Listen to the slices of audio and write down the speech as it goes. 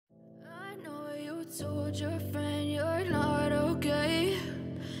told your friend you're not okay,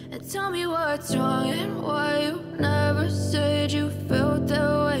 and tell me what's wrong and why you never said you felt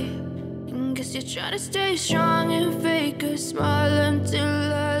that way. And guess you're trying to stay strong and fake a smile until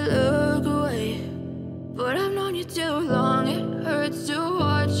I look away. But I've known you too long, it hurts to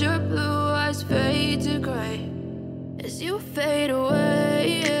watch your blue eyes fade to gray as you fade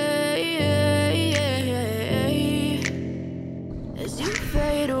away, as you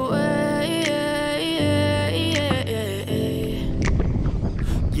fade away.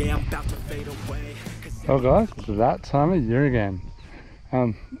 Yeah, I'm about to fade away. Oh guys, it's that time of year again.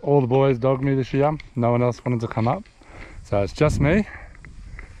 All the boys dogged me this year. No one else wanted to come up. So it's just me.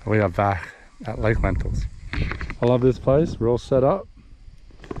 We are back at Lake Lenthalls. I love this place. We're all set up.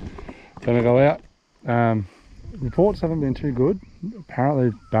 Gonna go out. Reports haven't been too good.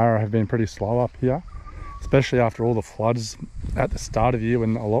 Apparently Barra have been pretty slow up here, especially after all the floods at the start of the year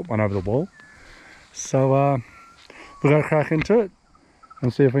when a lot went over the wall. So we're gonna crack into it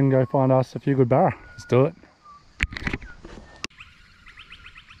and see if we can go find us a few good Barra. Let's do it.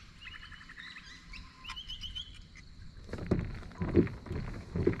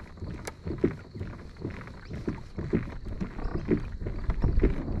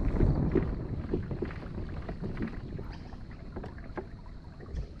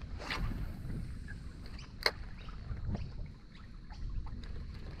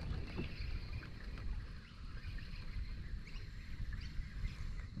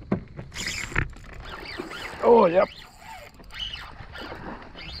 Oh, yep.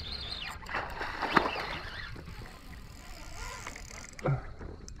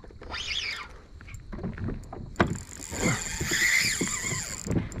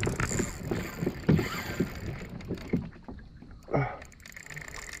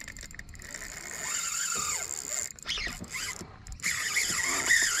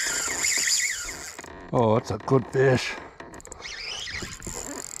 Oh, that's a good fish.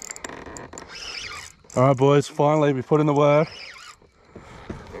 All right, boys, finally we put in the work.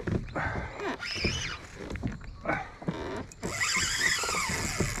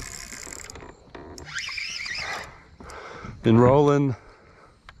 Been rolling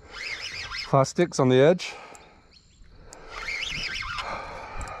plastics on the edge.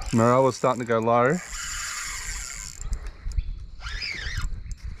 Morale was starting to go low.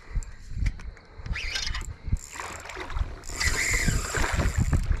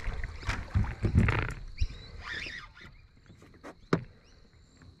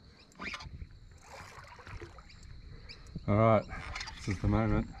 All right, this is the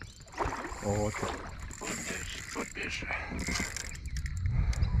moment. Oh, it's a good fish.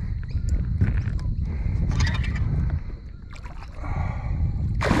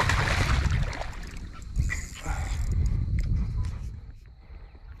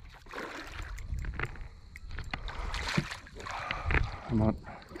 Come on.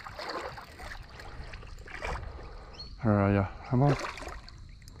 Where are you? Come on.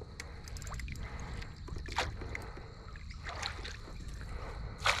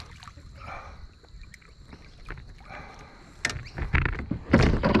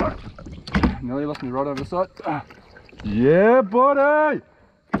 Nearly left me right over the side. Yeah, buddy!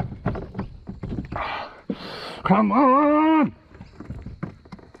 Come on!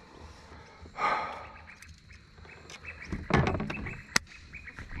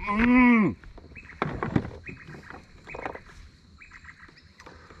 Mm.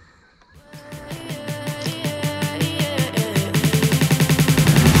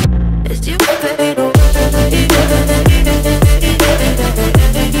 As you fade